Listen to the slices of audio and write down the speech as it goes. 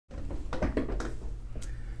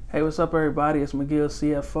Hey, what's up everybody? It's McGill,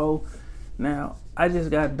 CFO. Now, I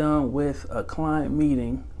just got done with a client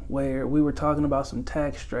meeting where we were talking about some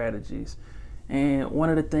tax strategies. And one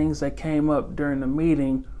of the things that came up during the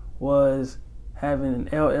meeting was having an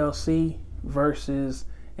LLC versus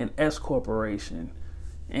an S corporation.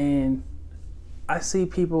 And I see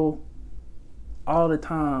people all the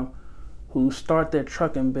time who start their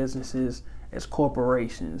trucking businesses as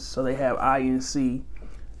corporations. So they have INC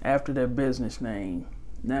after their business name.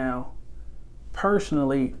 Now,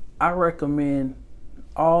 personally, I recommend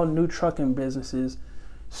all new trucking businesses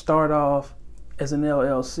start off as an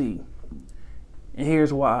LLC. And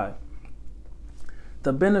here's why.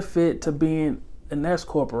 The benefit to being an S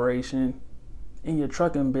corporation in your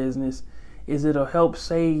trucking business is it'll help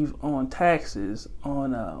save on taxes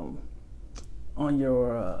on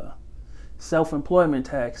your self-employment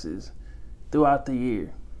taxes throughout the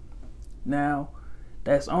year. Now,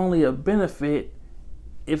 that's only a benefit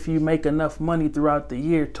if you make enough money throughout the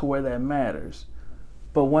year to where that matters.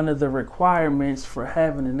 But one of the requirements for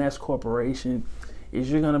having an S corporation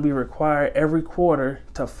is you're going to be required every quarter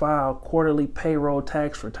to file quarterly payroll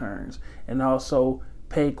tax returns and also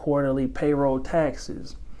pay quarterly payroll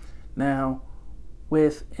taxes. Now,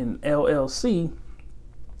 with an LLC,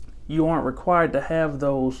 you aren't required to have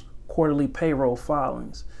those quarterly payroll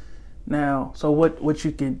filings. Now, so what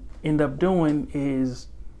you can end up doing is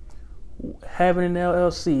having an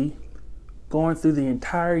LLC going through the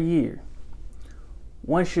entire year.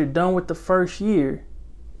 Once you're done with the first year,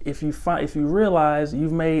 if you realize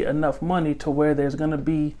you've made enough money to where there's going to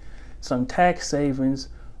be some tax savings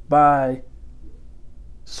by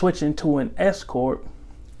switching to an S corp,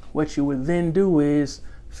 what you would then do is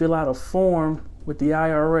fill out a form with the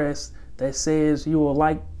IRS that says you would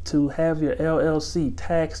like to have your LLC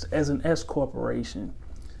taxed as an S corporation.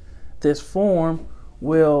 This form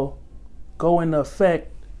will go into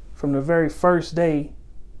effect from the very first day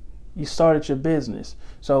you started your business.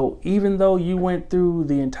 So even though you went through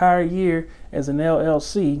the entire year as an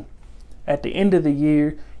LLC, at the end of the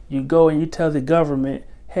year, you go and you tell the government,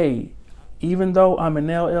 hey, even though I'm an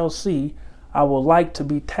LLC, I would like to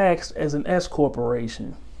be taxed as an S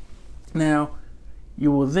corporation. Now,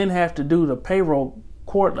 you will then have to do the payroll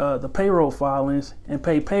filings and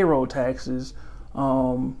pay payroll taxes,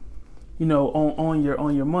 on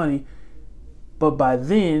your money. But by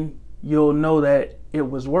then, you'll know that it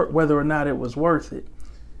was whether or not it was worth it.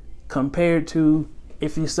 Compared to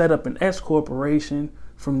if you set up an S corporation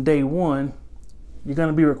from day one, you're going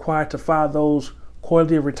to be required to file those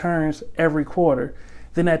quarterly returns every quarter.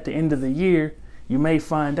 Then at the end of the year, you may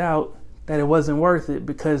find out that it wasn't worth it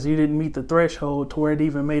because you didn't meet the threshold to where it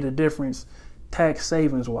even made a difference tax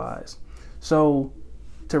savings wise. So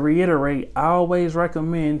to reiterate, I always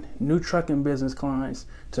recommend new trucking business clients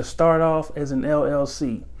to start off as an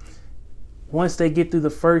LLC. Once they get through the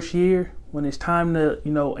first year, when it's time to,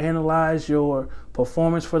 analyze your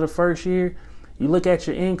performance for the first year, you look at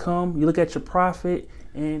your income, you look at your profit,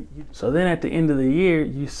 and so then at the end of the year,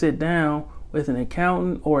 you sit down with an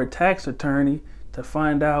accountant or a tax attorney to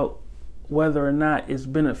find out whether or not it's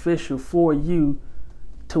beneficial for you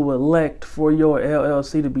to elect for your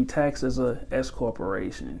LLC to be taxed as a S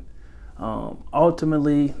corporation.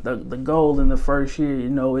 Ultimately, the goal in the first year,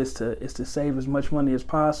 is to save as much money as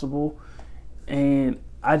possible. And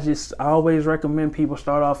I always recommend people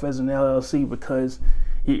start off as an LLC because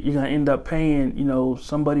you're gonna end up paying,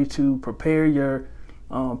 somebody to prepare your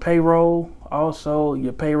payroll, also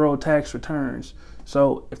your payroll tax returns.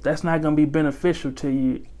 So if that's not gonna be beneficial to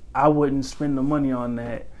you, I wouldn't spend the money on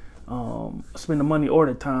that. Spend the money or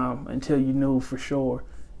the time until you knew for sure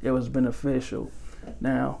it was beneficial.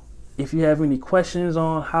 Now, if you have any questions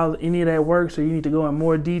on how any of that works, or you need to go in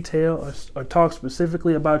more detail or talk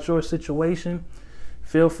specifically about your situation,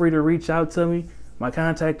 feel free to reach out to me. My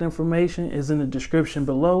contact information is in the description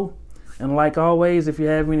below. And like always, if you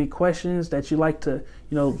have any questions that you'd like to,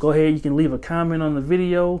 go ahead, you can leave a comment on the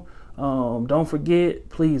video. Don't forget,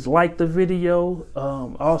 please like the video.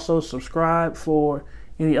 Also subscribe for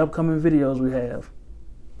any upcoming videos we have.